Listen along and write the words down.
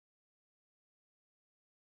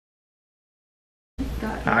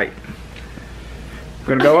Alright. We're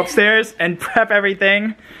gonna go upstairs and prep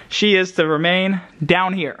everything. She is to remain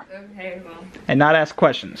down here. Okay, well. And not ask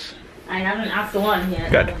questions. I haven't asked the one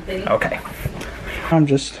yet. Good. Okay. I'm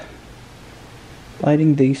just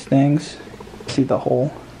lighting these things. See the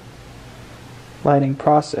whole lighting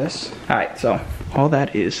process. Alright, so all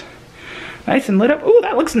that is nice and lit up. Ooh,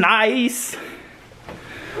 that looks nice.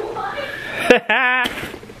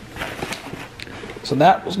 So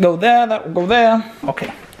that will go there, that will go there.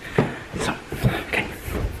 Okay. So, okay.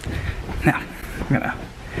 Now, I'm gonna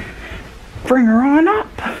bring her on up.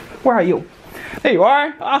 Where are you? There you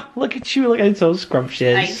are. Ah, look at you, looking so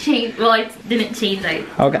scrumptious. I changed, well, I didn't change, I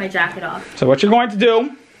took my jacket off. So what you're going to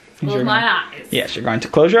do, close my eyes. Yes, you're going to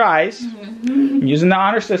close your eyes. I'm using the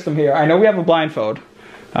honor system here. I know we have a blindfold.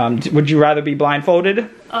 Would you rather be blindfolded?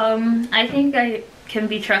 I think I can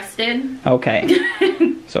be trusted. Okay.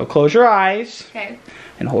 So close your eyes. Okay.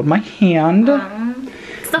 And hold my hand.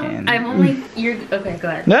 Stop. I'm only, you're, okay, go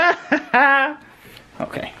ahead.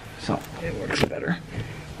 Okay, so it works better.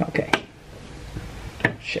 Okay.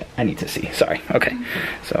 Shit, I need to see. Sorry. Okay.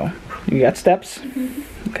 So you got steps.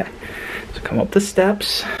 Okay. So come up the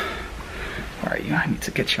steps. Where are you? I need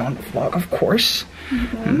to get you on the vlog, of course.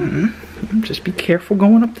 Just be careful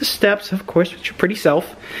going up the steps, of course, with your pretty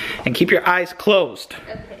self. And keep your eyes closed.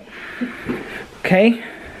 Okay. Okay?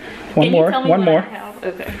 One more.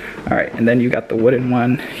 Okay. Alright, and then you got the wooden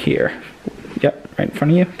one here. Yep, right in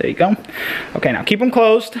front of you. There you go. Okay, now keep them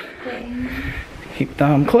closed. Okay. Keep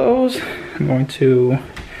them closed. I'm going to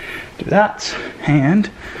do that. And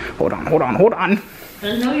hold on.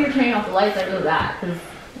 There's no you're turning off the lights, I know that. Because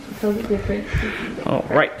it's so different.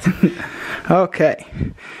 Alright. Okay.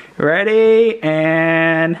 Ready?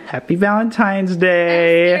 And happy Valentine's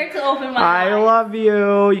Day. I'm scared to open my eyes. I love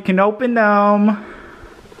you. You can open them.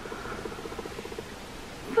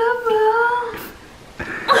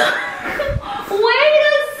 Wait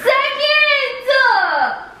a second!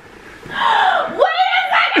 Wait a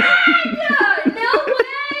second! No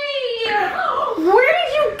way! Where did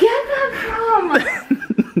you get that from?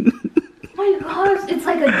 Oh my gosh, it's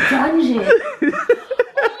like a dungeon.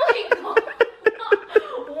 Oh my god.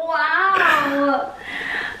 Wow.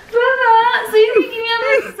 Brother, so you're making me a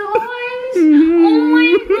massage? Oh my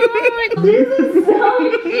god, this is so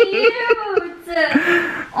cute.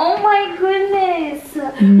 Oh my goodness.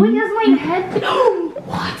 Wait, does my head...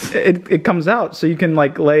 What? It comes out so you can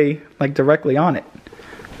like lay like directly on it.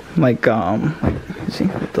 Like see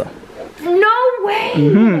with the... No way!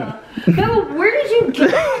 No, where did you get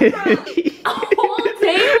that from? A whole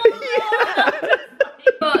table?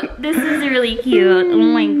 This is really cute. Oh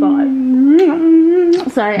my god.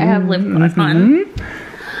 Sorry, I have lip gloss on.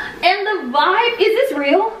 And the vibe, is this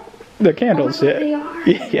real? The candles, oh my God, they are.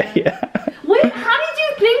 Yeah. Wait, how did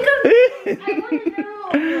you think of this? I want to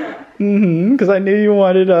know. Because I knew you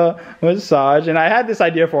wanted a massage, and I had this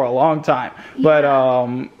idea for a long time. But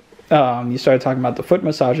you started talking about the foot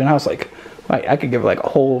massage, and I was like I could give like a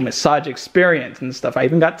whole massage experience and stuff. I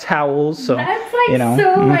even got towels, so that's like you know.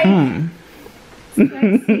 So like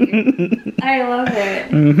sexy. I love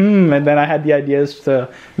it. And then I had the ideas to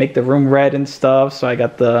make the room red and stuff, so I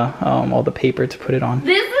got the all the paper to put it on.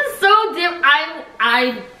 This is so different.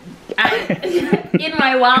 I in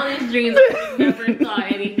my wildest dreams, I never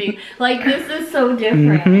thought anything like this. Is so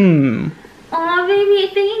different. Oh, baby,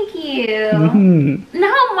 thank you.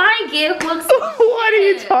 Now my gift looks so What are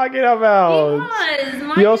you talking about?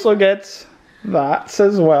 Because you also get that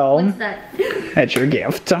as well. What's that? That's your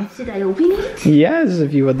gift. Should I open it? Yes,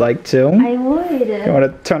 if you would like to. I would. You want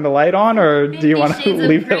to turn the light on, or do you want to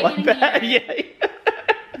leave it like that? Yeah.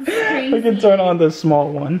 We can turn on the small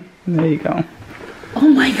one. There you go. Oh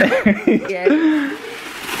my god.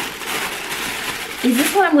 Is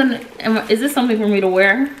this what I'm gonna? Is this something for me to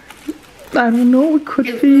wear? I don't know. It could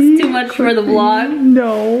be. Is this too much for the vlog?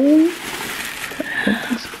 No.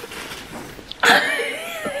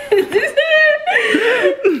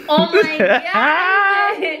 Oh my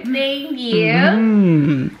god! Thank you.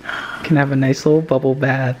 Can have a nice little bubble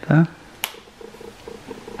bath, huh?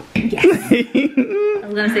 Yes. I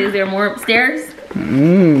was gonna say, is there more upstairs?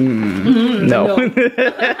 No.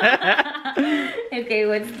 Okay,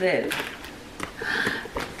 what's this?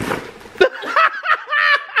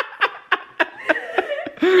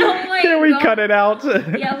 Oh my Can we cut it out?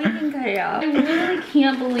 Yeah, we can cut it out. I really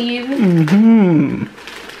can't believe.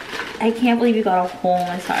 I can't believe you got a whole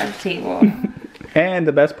massage table. And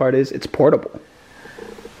the best part is it's portable.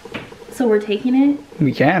 So we're taking it?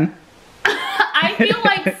 We can. I feel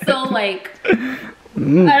like so like. I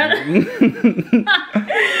don't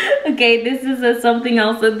know. Okay, this is something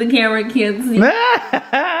else that the camera can't see.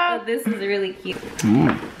 But this is really cute.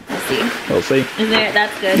 We'll see. We'll see. Is there?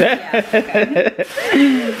 That's good. Yeah. Okay.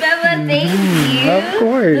 Bella, thank you. Of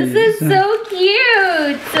course. This is so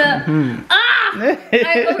cute.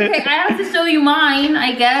 Okay, I have to show you mine,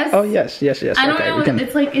 I guess. Oh yes. I don't know.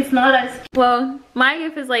 It's like it's not as well. My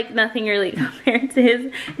gift is like nothing really compared to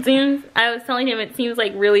his. It seems. I was telling him it seems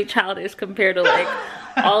like really childish compared to like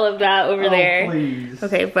all of that over there. Please.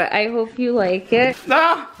 Okay, but I hope you like it.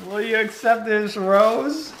 Will you accept this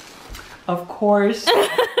rose? Of course.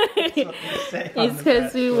 It's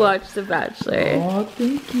because we watched The Bachelor. Oh,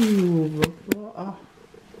 thank you. Oh.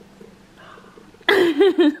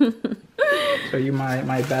 So you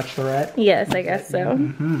my bachelorette? Yes, I guess so.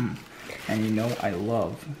 And you know I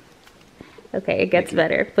love. Okay, it gets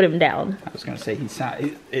better. Put him down. I was gonna say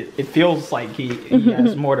it feels like he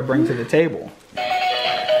has more to bring to the table.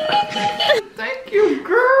 Thank you,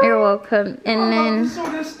 girl. You're welcome. And then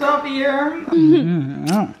this stuff here.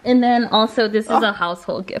 and then also this is a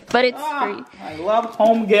household gift, but it's free. I love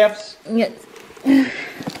home gifts. Yes.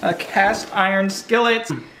 A cast iron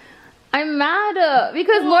skillet. I'm mad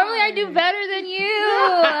because normally I do better than you.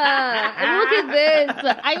 Look at this.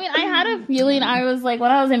 I mean, I had a feeling. I was like,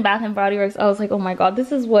 when I was in Bath and Body Works, I was like, oh my god,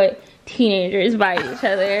 this is what teenagers buy each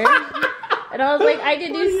other. And I was like, I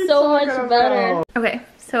could do so much better. Okay,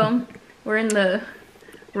 so we're in the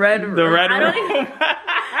red room. The red room.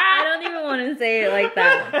 I don't even want to say it like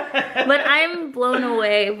that. But I'm blown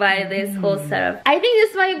away by this whole setup. I think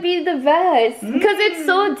this might be the best because it's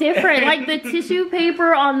so different. Like the tissue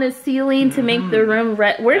paper on the ceiling to make the room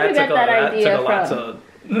red. Where did you get that idea from? That took a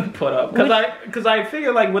lot to put up. Because I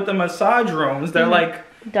figure like with the massage rooms, they're like,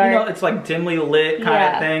 dark. You know, it's like dimly lit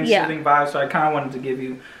kind of thing, soothing vibes. So I kind of wanted to give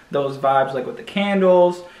you those vibes like with the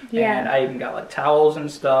candles. Yeah. And I even got like towels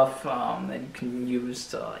and stuff that you can use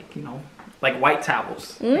to like, you know, like white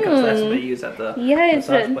towels because that's what they use at the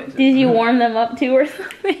massage places. Did you warm them up too or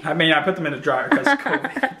something? I mean, I put them in the dryer because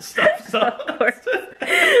COVID stuff. So. Of course.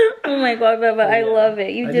 Oh my god, Beba, I love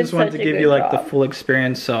it. You did such a good job. I just wanted to give you like the full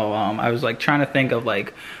experience. So I was like trying to think of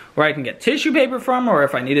like where I can get tissue paper from, or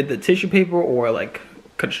if I needed the tissue paper or like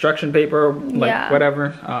construction paper, like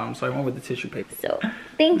whatever. So I went with the tissue paper. So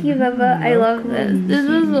thank you, Beba. I love this. This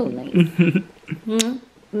is so nice.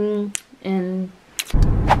 And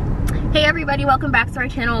hey everybody, welcome back to our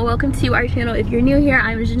channel. Welcome to our channel. If you're new here,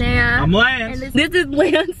 I'm Naya. I'm Lance. And this is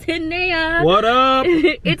Lance and Naya. What up?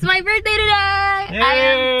 It's my birthday today. Hey. I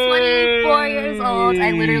am 24 years old.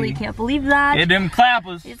 I literally can't believe that. Hey, them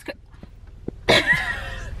clappers.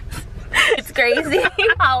 It's crazy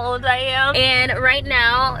how old I am. And right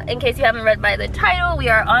now, in case you haven't read by the title, we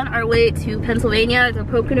are on our way to Pennsylvania, to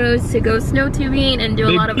Poconos, to go snow tubing and do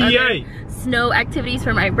a lot of other snow activities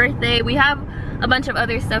for my birthday. We have a bunch of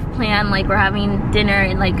other stuff planned, like we're having dinner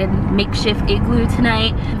in like a makeshift igloo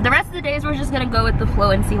tonight. The rest of the days we're just gonna go with the flow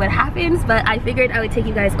and see what happens, but I figured I would take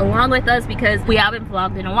you guys along with us because we haven't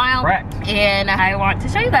vlogged in a while. Correct. And I want to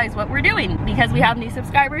show you guys what we're doing because we have new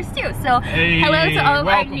subscribers too. So hello to all of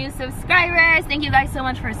our new subscribers. Thank you guys so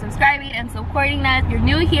much for subscribing and supporting us. If you're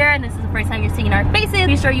new here and this is the first time you're seeing our faces,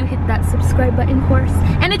 be sure you hit that subscribe button, of course.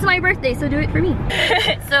 And it's my birthday, so do it for me.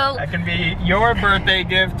 So that can be your birthday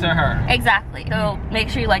gift to her. Exactly. So make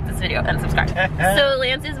sure you like this video and subscribe. So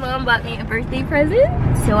Lance's mom bought me a birthday present,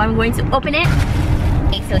 so I'm going to open it.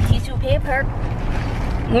 Okay, so tissue paper.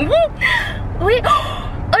 Wait,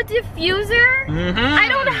 a diffuser? I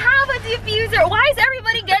don't have a diffuser. Why is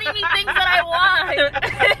everybody getting me things that I want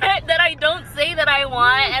that I don't say that I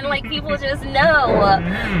want, and like people just know?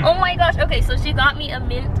 Oh my gosh. Okay, so she got me a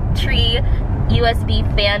mint tree USB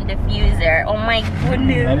fan diffuser. Oh my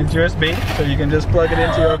goodness. And it's USB, so you can just plug it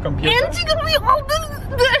into your computer. And she got me all the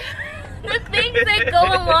things that go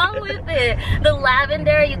along with it. The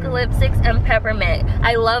lavender, eucalyptus, and peppermint.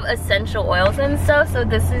 I love essential oils and stuff, so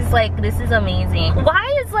this is amazing. Why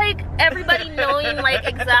is like everybody knowing like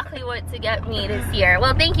exactly what to get me this year?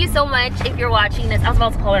 Well, thank you so much if you're watching this. I was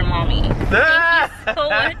about to call her mommy. Thank you so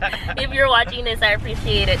much if you're watching this. I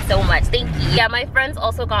appreciate it so much. Thank you. Yeah, my friends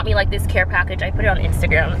also got me like this care package. I put it on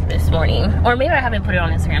Instagram this morning, or maybe I haven't put it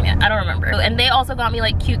on Instagram yet. I don't remember. And they also got me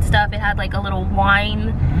like cute stuff. It had like a little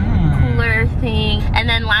wine cooler thing. And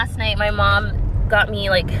then last night my mom got me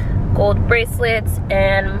like gold bracelets,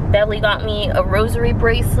 and Beverly got me a rosary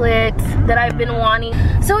bracelet that I've been wanting.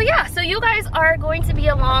 So yeah, so you guys are going to be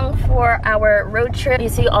along for our road trip. You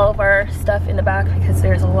see all of our stuff in the back because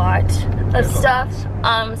there's a lot of stuff.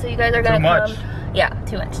 So you guys are gonna come. Yeah,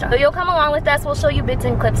 too much stuff. So you'll come along with us. We'll show you bits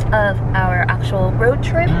and clips of our actual road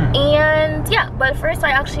trip. And yeah, but first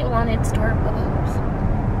I actually wanted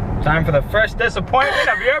Starbucks. Time for the first disappointment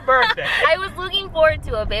of your birthday. I was looking forward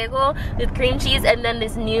to a bagel with cream cheese and then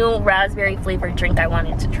this new raspberry flavored drink I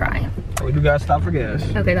wanted to try. We do gotta stop for gas.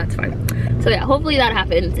 Okay, that's fine. So yeah, hopefully that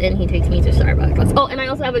happens and he takes me to Starbucks. Oh, and I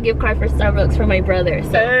also have a gift card for Starbucks for my brother.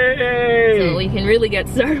 So, hey! So we can really get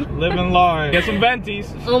Starbucks. Living large. Get some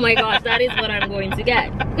venties. Oh my gosh, that is what I'm going to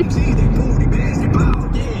get.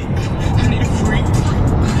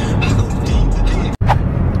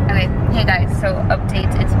 Okay, hey guys, so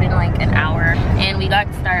updates. It's been like an hour and we got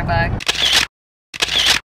Starbucks.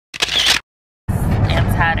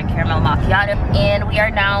 Had a caramel macchiato and we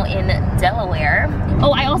are now in Delaware.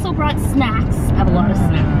 Oh, I also brought snacks. I have a lot of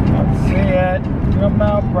snacks. Let's see it. Bring them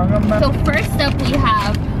out. So first up we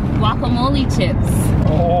have guacamole chips.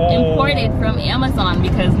 Imported from Amazon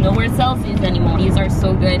because nowhere sells these anymore. These are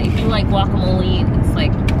so good. If you like guacamole, it's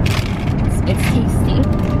like, it's tasty.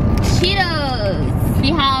 Cheetos. We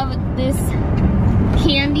have this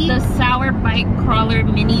candy, the Sour Bite Crawler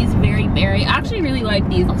Minis Very Berry. I actually really like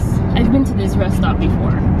these. I've been to this rest stop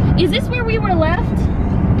before. Is this where we were left?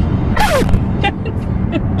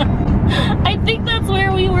 I think that's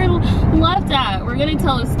where we were left at. We're gonna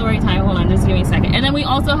tell a story time. Hold on, just give me a second. And then we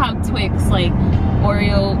also have Twix, like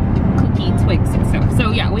Oreo cookie Twix and stuff.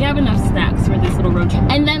 So yeah, we have enough snacks for this little road trip.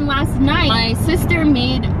 And then last night, my sister,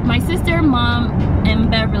 mom, and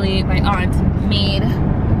Beverly, my aunt,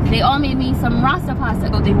 they all made me some rasta pasta.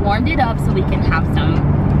 So they warmed it up so we can have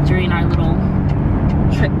some during our little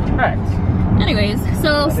trip. Correct. Anyways,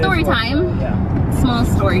 so story time. Yeah. Small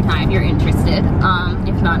story time if you're interested.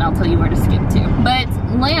 If not, I'll tell you where to skip to. But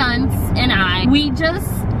Lance and I,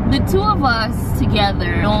 the two of us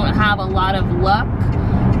together don't have a lot of luck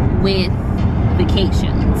with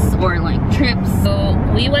vacations or like trips. So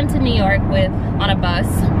we went to New York on a bus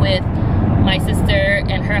with my sister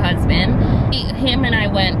and her husband. Him and I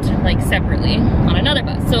went like separately on another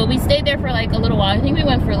bus. So we stayed there for like a little while. I think we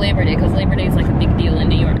went for Labor Day because Labor Day is like a big deal in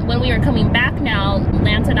New York. When we were coming back now,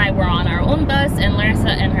 Lance and I were on our own bus and Larissa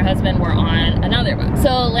and her husband were on another bus. So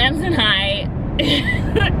Lance and I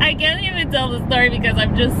can't even tell the story because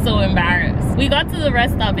I'm just so embarrassed. We got to the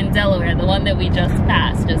rest stop in Delaware, the one that we just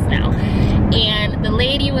passed just now. And the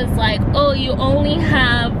lady was like, oh, you only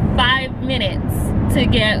have 5 minutes to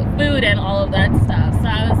get food and all of that stuff. So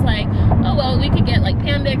I was like, oh well, we could get like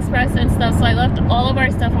Panda Express and stuff. So I left all of our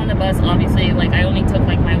stuff on the bus. Obviously, like I only took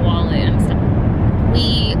like my wallet and stuff.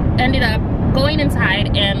 We ended up going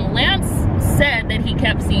inside and Lance said that he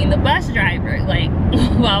kept seeing the bus driver like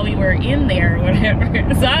while we were in there or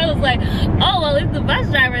whatever. So I was like, oh well, if the bus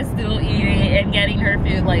driver is still eating and getting her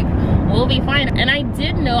food, like we'll be fine. And I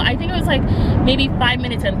did know, I think it was like maybe 5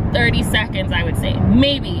 minutes and 30 seconds, I would say,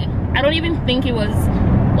 maybe. I don't even think it was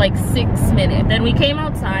like 6 minutes. Then we came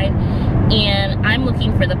outside and I'm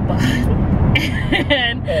looking for the bus.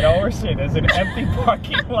 And all we're seeing is an empty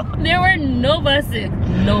parking lot. There were no buses.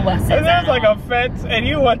 No buses. And there's like a fence and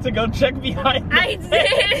you went to go check behind it. I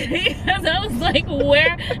did because I was like,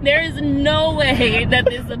 where? There is no way that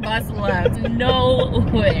this bus left. No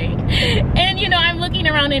way. And you know, I'm looking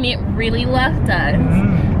around and it really left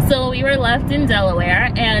us. So we were left in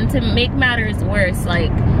Delaware, and to make matters worse,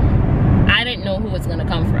 like I didn't know who was gonna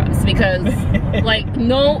come for us because like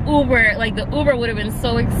no Uber, like the Uber would have been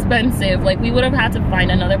so expensive. Like we would have had to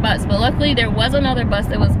find another bus, but luckily there was another bus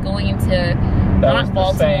that was going to not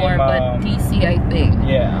Baltimore, but DC, I think.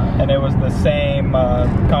 Yeah, and it was the same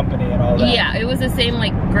company and all that. Yeah, it was the same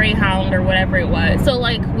like Greyhound or whatever it was. So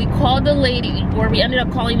like we called the lady, or we ended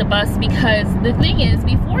up calling the bus, because the thing is,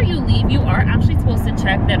 before you leave, you are actually supposed to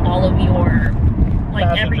check that all of your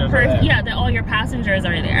like every person, yeah, that all your passengers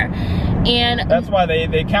are there. And that's why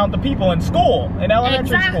they count the people in school, in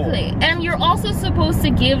elementary school. Exactly. And you're also supposed to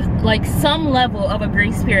give like some level of a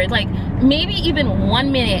grace period, like maybe even 1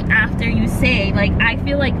 minute after you say, like, I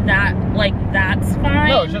feel like that's fine.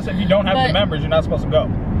 No, it's just if you don't have the members, you're not supposed to go.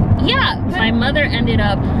 Yeah, my mother ended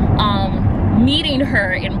up meeting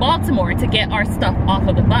her in Baltimore to get our stuff off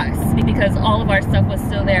of the bus because all of our stuff was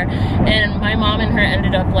still there. And my mom and her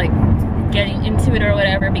ended up like getting into it or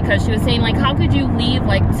whatever, because she was saying like, how could you leave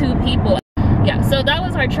like 2 people? Yeah, so that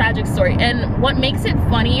was our tragic story. And what makes it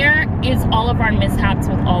funnier is all of our mishaps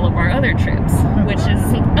with all of our other trips, which is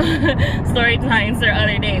story times for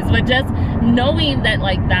other days. But just knowing that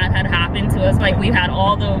like that had happened to us, like we've had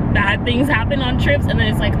all the bad things happen on trips, and then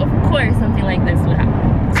it's like, of course something like this would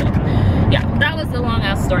happen. So yeah, that was the long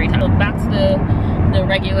ass story time. So back to the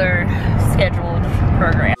regular scheduled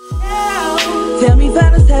program. Tell me,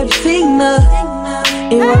 fellas, have you seen her?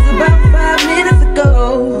 It was about 5 minutes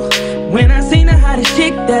ago when I seen a hottest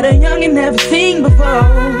chick that a youngin' never seen before.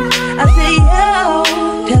 I say, yo,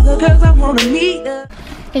 tell the girls I wanna meet her.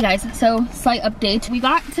 Hey guys, so slight update. We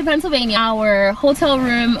got to Pennsylvania. Our hotel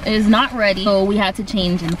room is not ready, so we had to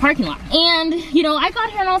change in the parking lot. And you know, I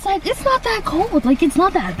got here and I was like, it's not that cold, like it's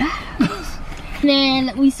not that bad. And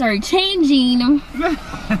then we started changing.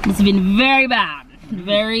 It's been very bad.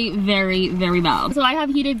 Very, very, very bad. So I have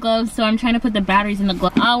heated gloves, so I'm trying to put the batteries in the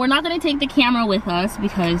gloves. We're not gonna take the camera with us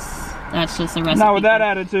because that's just a recipe. Not with that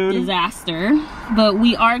attitude. Disaster. But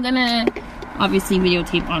we are gonna obviously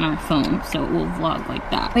videotape on our phone, so we'll vlog like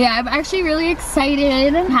that. But yeah, I'm actually really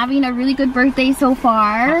excited. I'm having a really good birthday so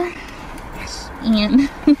far. Yes. And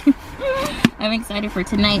I'm excited for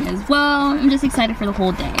tonight as well. I'm just excited for the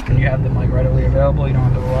whole day. And you have them like readily available. You don't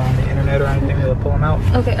have to rely on the internet or anything to pull them out.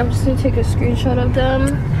 Okay, I'm just gonna take a screenshot of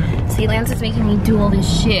them. See, Lance is making me do all this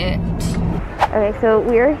shit. Okay, so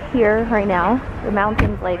we're here right now. The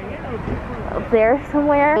mountain's like up there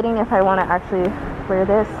somewhere. I'm waiting if I want to actually wear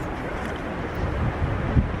this.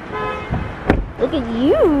 Look at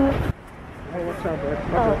you. Hey, what's up, bud?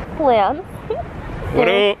 Oh, Lance. What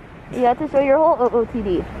up? You have to show your whole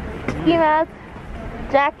OOTD. Ski mask,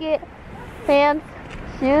 jacket, pants,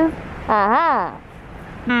 shoes. Aha.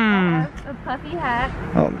 A puffy hat.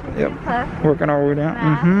 Oh, yep. Puff. Working our way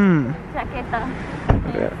down. Jaqueta.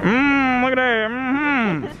 Look at that. Look at that.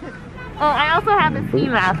 Oh, I also have the ski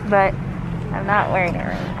mask, but I'm not wearing it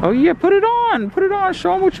right now. Oh yeah, put it on. Put it on.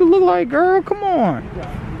 Show them what you look like, girl. Come on.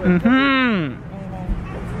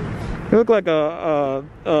 You look like a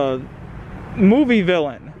movie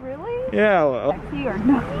villain. Really? Yeah. Sexy or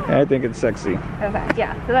no? I think it's sexy. Okay,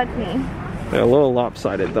 yeah, so that's me. They're a little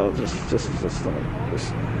lopsided though. Just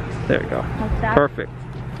there you go. Like that? Perfect.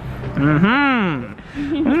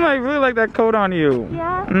 I really like that coat on you.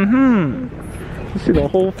 Yeah? You see the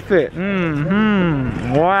whole fit.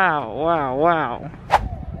 Wow, wow, wow.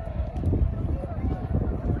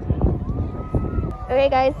 Okay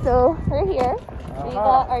guys, so we're here. We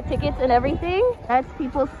got our tickets and everything. That's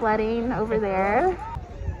people sledding over there.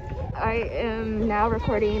 I am now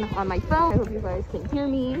recording on my phone. I hope you guys can hear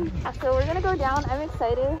me. So we're gonna go down. I'm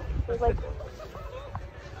excited. There's like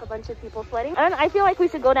a bunch of people sledding. And I feel like we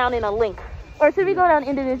should go down in a link. Or should we go down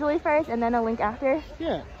individually first and then a link after?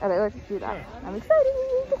 Yeah. Okay, let's just do that. I'm excited.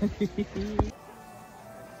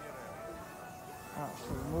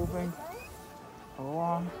 So we're moving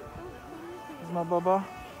along. There's my bubba.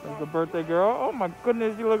 There's the birthday girl. Oh my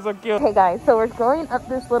goodness, you look so cute. Okay guys, so we're going up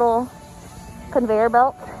this little conveyor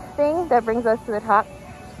belt thing that brings us to the top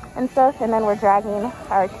and stuff, and then we're dragging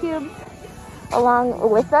our cubes along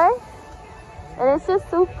with us, and it's just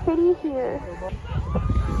so pretty here.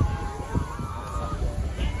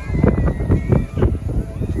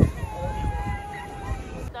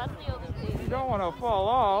 That's the only thing. You don't want to fall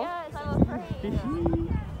off. Yes, I'm afraid.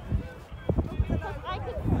 Because I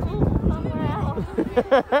could move somewhere else.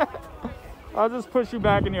 I'll just push you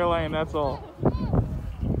back in your lane, that's all.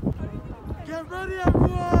 Get ready,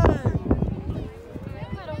 everyone! I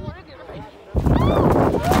don't want to get ready.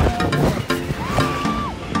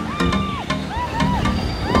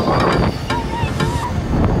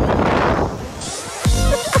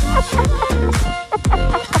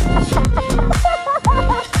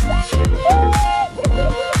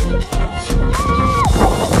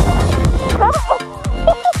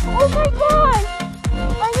 Oh my gosh!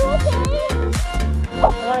 Are you okay? I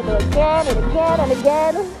want to go again and again and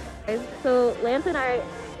again. So Lance and I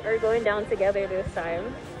are going down together this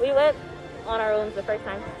time. We went on our own the first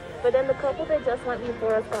time, but then the couple that just went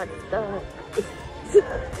before us got stuck.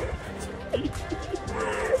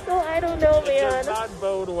 So I don't know, man. It does not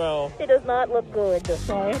bode well. It does not look good.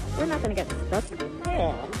 So we're not gonna get stuck.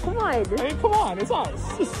 Yeah. Come on. I mean, come on, it's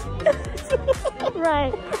us.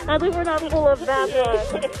 Right. At least we're not full of bad luck.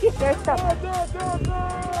 They're stuck. Go.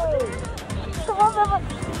 Come on, Baba.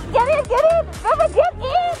 Get in, get in. Baba, get in.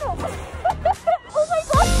 Oh my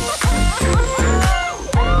God.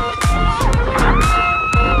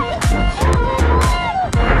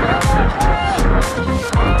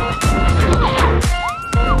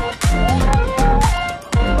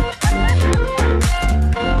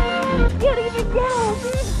 Can't even get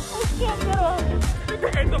off. I can't get off.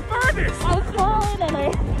 It's the furnace. I'm falling and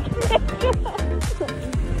I can't get off.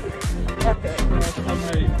 I'm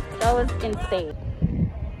ready. That was insane.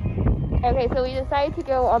 Okay, so we decided to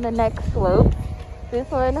go on the next slope. This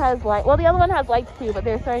one has light. Well, the other one has lights too, but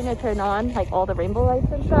they're starting to turn on like all the rainbow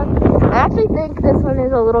lights and stuff. I actually think this one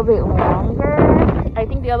is a little bit longer. I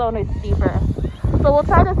think the other one is steeper. So we'll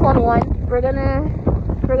try this one once. We're gonna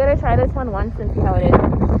try this one once and see how it is.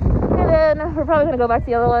 And then we're probably gonna go back to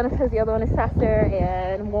the other one because the other one is faster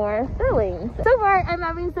and more thrilling. So far, I'm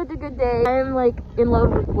having such a good day. I'm like in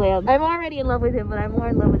love with Lamb. I'm already in love with him, but I'm more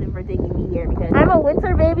in love with him for taking me here because I'm a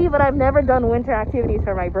winter baby, but I've never done winter activities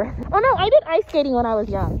for my birthday. Oh no, I did ice skating when I was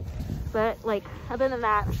young. But like, other than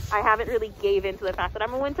that, I haven't really gave in to the fact that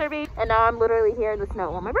I'm a winter baby. And now I'm literally here in the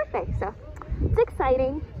snow on my birthday. So it's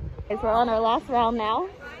exciting. Okay, so we're on our last round now.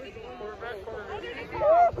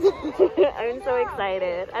 I'm so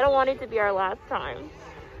excited. I don't want it to be our last time.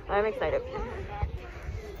 I'm excited.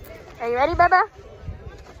 Are you ready, Bubba?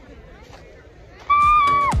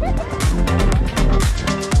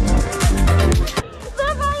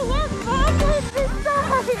 Bubba went backwards this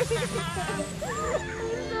time.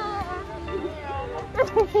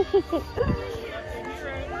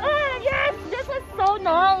 Oh yes, this was so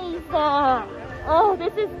nice. Oh,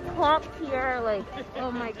 this is top tier. Like, oh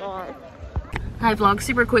my god. Hi vlog,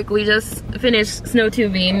 super quick. We just finished snow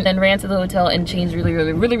tubing and ran to the hotel and changed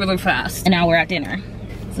really fast. And now we're at dinner.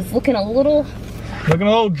 So it's looking a little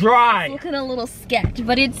dry. It's looking a little sketch,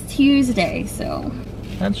 but it's Tuesday, so.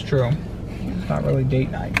 That's true. It's not really date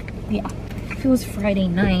night. Yeah, if it was Friday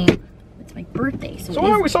night, it's my birthday. So why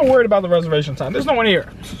are we so worried about the reservation time? There's no one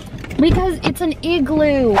here. Because it's an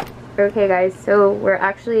igloo. Okay guys, so we're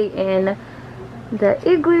actually in the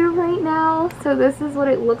igloo right now. So this is what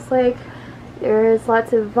it looks like. There's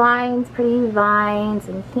lots of vines, pretty vines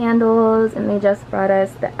and candles, and they just brought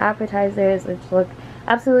us the appetizers, which look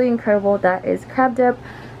absolutely incredible. That is crab dip,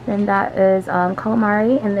 then that is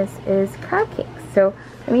calamari, and this is crab cakes. So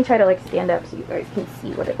let me try to like stand up so you guys can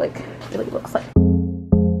see what it like really looks like.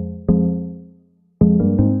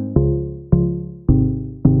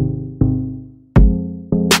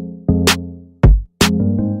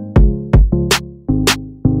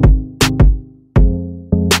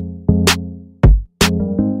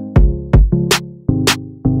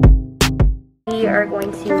 We are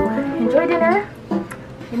going to enjoy dinner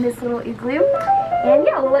in this little igloo, and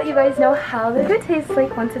yeah, we'll let you guys know how the food tastes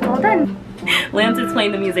like once it's all done. Lance is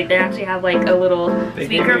playing the music. They actually have like a little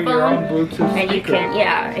speakerphone, and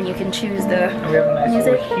you can choose the we have a nice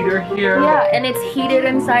music little heater here. Yeah, and it's heated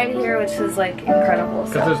inside here, which is like incredible.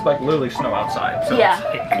 Because there's like literally snow outside. So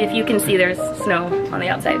yeah, if you can see, there's snow on the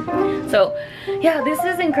outside. So yeah, this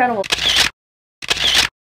is incredible.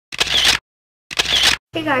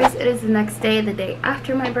 Hey guys, it is the next day, the day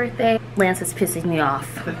after my birthday. Lance is pissing me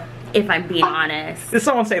off, if I'm being honest. Did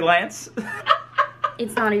someone say Lance?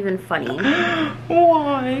 It's not even funny.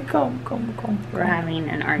 Why? Come. We're having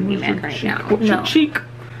an argument right now. What's your cheek?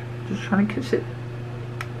 Just trying to kiss it.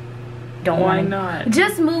 Don't Why want not?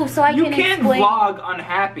 Just move so I can explain. You can't vlog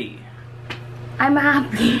unhappy. I'm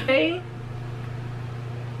happy. Hey.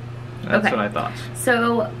 That's okay. what I thought.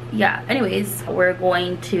 So yeah, anyways, we're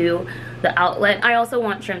going to the outlet. I also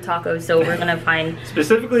want shrimp tacos, so we're gonna find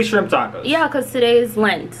specifically shrimp tacos. Yeah, because today is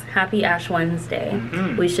Lent. Happy Ash Wednesday.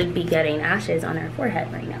 We should be getting ashes on our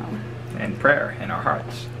forehead right now. And prayer in our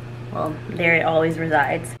hearts. Well, there it always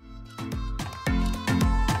resides.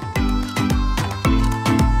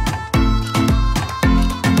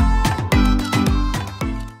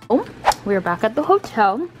 We're back at the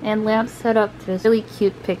hotel, and Lance set up this really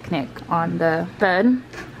cute picnic on the bed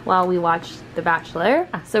while we watch The Bachelor.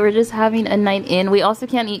 So we're just having a night in. We also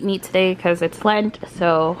can't eat meat today because it's Lent,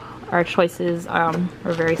 so our choices are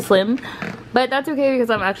very slim. But that's okay because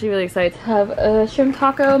I'm actually really excited to have a shrimp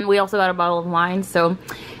taco. We also got a bottle of wine, so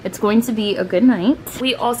it's going to be a good night.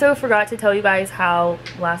 We also forgot to tell you guys how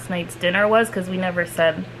last night's dinner was because we never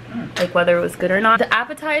said like whether it was good or not. The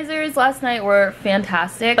appetizers last night were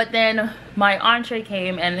fantastic, but then my entree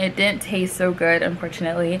came and it didn't taste so good,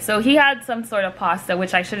 unfortunately. So he had some sort of pasta,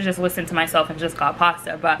 which I should have just listened to myself and just got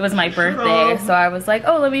pasta, but it was my birthday, so I was like,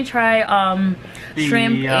 oh, let me try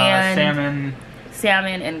shrimp and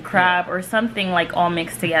salmon and crab or something like all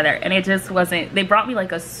mixed together, and it just wasn't. They brought me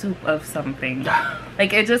like a soup of something.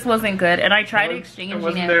 Like it just wasn't good, and I tried exchanging it.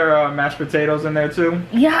 Wasn't there mashed potatoes in there too?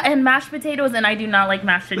 Yeah, and mashed potatoes, and I do not like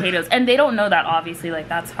mashed potatoes, and they don't know that, obviously, like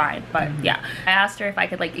that's fine, but yeah. I asked her if I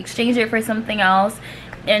could like exchange it for something else,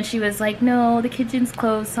 and she was like, no, the kitchen's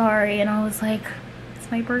closed, sorry. And I was like,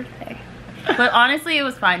 it's my birthday. But honestly, it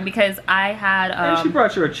was fine because I had and she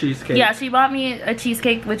brought you a cheesecake. Yeah, she bought me a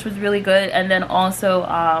cheesecake, which was really good, and then also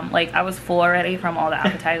like I was full already from all the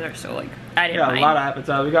appetizers, so like I didn't mind. A lot of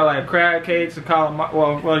appetizers. We got like crab cakes and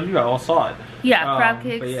calamari. Well, you all saw it. Yeah, crab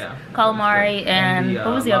cakes, yeah, calamari, and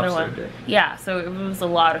what was the other one? Yeah, so it was a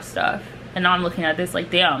lot of stuff. And now I'm looking at this like,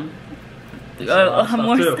 damn,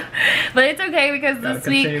 more stuff. But it's okay because this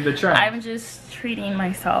week I'm just treating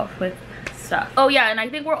myself with stuff. Oh yeah, and I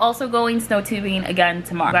think we're also going snow tubing again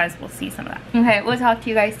tomorrow. You guys will see some of that. Okay, we'll talk to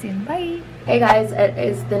you guys soon. Bye. Hey guys, it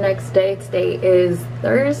is the next day. Today is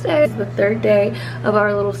Thursday. It's the third day of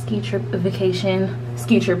our little ski trip vacation.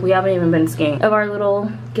 Ski trip, we haven't even been skiing. Of our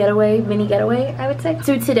little getaway, mini getaway, I would say.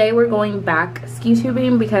 So today we're going back ski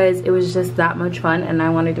tubing because it was just that much fun and I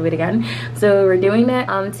want to do it again. So we're doing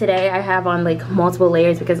it. Today I have on like multiple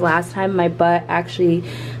layers because last time my butt actually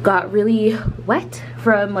got really wet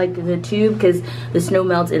from like the tube because the snow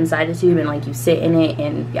melts inside the tube and like you sit in it,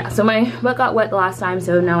 and yeah, so my butt got wet the last time,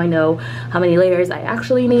 so now I know how many layers I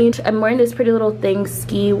actually need. I'm wearing this pretty little thing,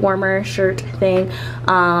 ski warmer shirt thing.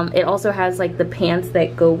 It also has like the pants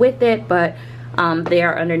that go with it, but they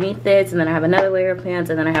are underneath this, and then I have another layer of pants,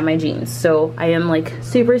 and then I have my jeans. So I am like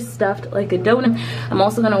super stuffed like a donut. I'm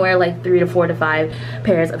also gonna wear like 3 to 4 to 5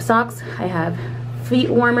 pairs of socks. I have feet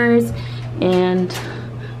warmers, and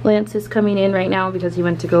Lance is coming in right now because he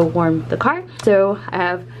went to go warm the car. So I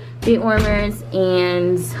have feet warmers,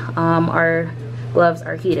 and our gloves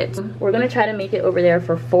are heated. We're gonna try to make it over there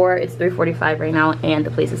for 4. It's 3:45 right now, and the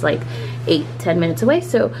place is like 8-10 minutes away,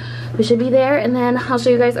 so we should be there. And then I'll show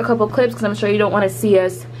you guys a couple clips because I'm sure you don't want to see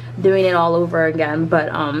us doing it all over again, but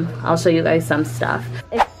I'll show you guys some stuff.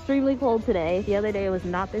 Extremely cold today. The other day it was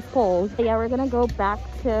not this cold. Yeah, we're gonna go back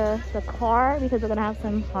to the car because we're gonna have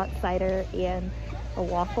some hot cider and a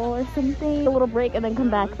waffle or something. A little break and then come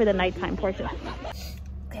back for the nighttime portion.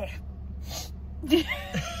 Okay.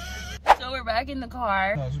 So we're back in the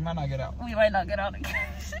car. No, we might not get out. We might not get out again.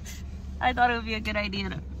 I thought it would be a good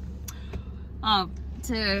idea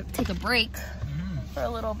to take a break for a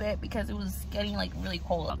little bit because it was getting like really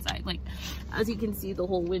cold outside. Like, as you can see, the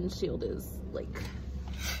whole windshield is like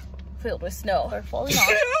filled with snow. We're falling off.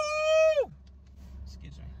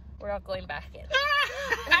 Excuse me. We're not going back in.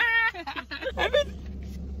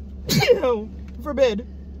 Ew, forbid.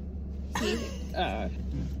 See,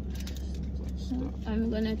 I'm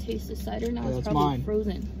gonna taste the cider now. Yeah, it's probably mine.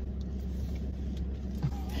 Frozen.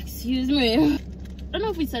 Excuse me. I don't know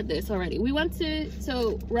if we said this already. We went to,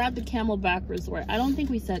 so we're at the Camelback Resort. I don't think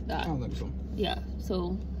we said that. I don't think so. Yeah,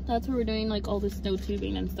 so that's where we're doing like all the snow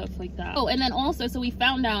tubing and stuff like that. Oh, and then also, so we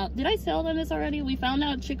found out, did I tell them this already? We found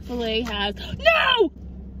out Chick-fil-A has, no!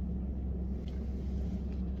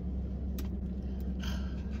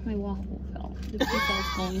 My waffle fell. This is what I was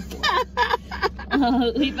going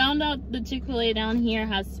for. We found out the Chick-fil-A down here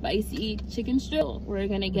has spicy chicken strip. We're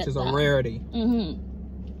gonna get that. Which is a rarity.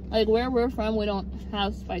 Like where we're from, we don't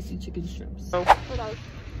have spicy chicken strips. So guys,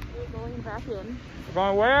 we're going back in. We're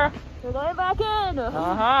going where? We're going back in.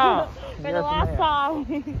 For the last time.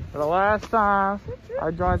 For the last time.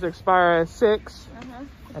 Our joints expire at 6.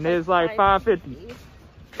 And it's like 5:50.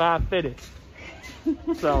 5:50.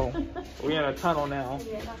 So we're in a tunnel now.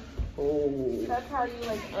 Yeah. Oh. That's how you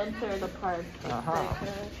like enter the park.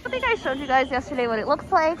 I think I showed you guys yesterday what it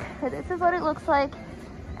looks like. This is what it looks like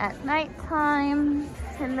at nighttime.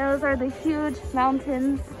 And those are the huge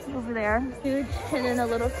mountains over there. Huge. And then a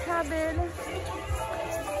little cabin.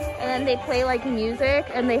 And then they play like music,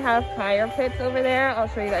 and they have fire pits over there. I'll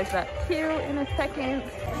show you guys that too in a second.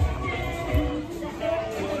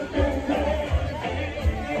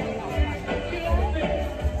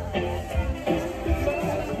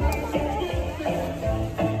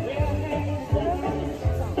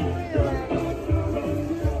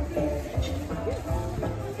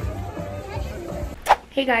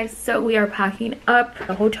 Hey guys, so we are packing up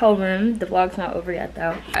the hotel room. The vlog's not over yet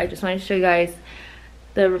though. I just wanted to show you guys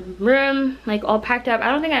the room, like all packed up.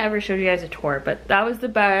 I don't think I ever showed you guys a tour, but that was the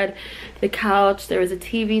bed, the couch, there was a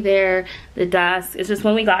TV there, the desk. It's just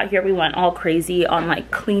when we got here, we went all crazy on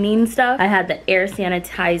like cleaning stuff. I had the air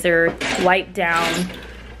sanitizer, wiped down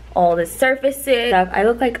all the surfaces. I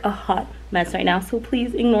look like a hot mess right now, so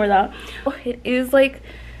please ignore that. It is like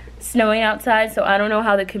snowing outside, so I don't know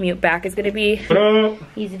how the commute back is gonna be.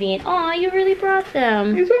 He's being, oh, you really brought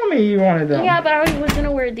them. You told me you wanted them. Yeah, but I was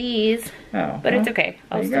gonna wear these. Oh, but it's okay.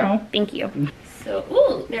 There you go. Thank you. So,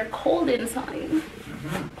 ooh, they're cold inside.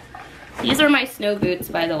 These are my snow boots,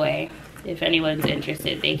 by the way. If anyone's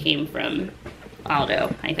interested, they came from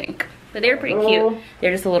Aldo, I think. But they're pretty cute.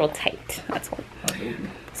 They're just a little tight, that's all.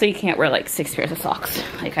 So you can't wear like 6 pairs of socks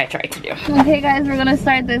like I tried to do. Okay guys, we're gonna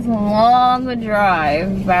start this long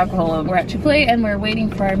drive back home. We're at Chick-fil-A and we're waiting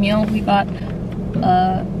for our meal. We got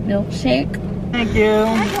a milkshake. Thank you.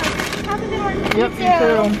 Have a good one. Yep, you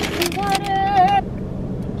too.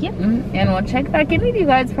 Yep. And we'll check back in with you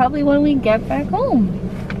guys probably when we get back home.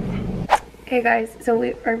 Okay guys, so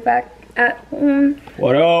we are back at home.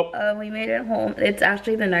 What up? We made it home. It's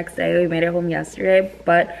actually the next day. We made it home yesterday,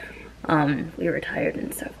 but we were tired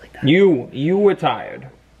and stuff like that. You were tired.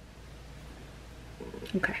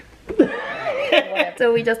 Okay.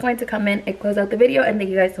 So we just wanted to come in and close out the video, and thank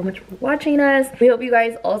you guys so much for watching us. We hope you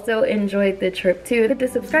guys also enjoyed the trip too. Hit the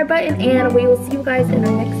subscribe button, and we will see you guys in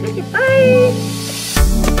our next video. Bye.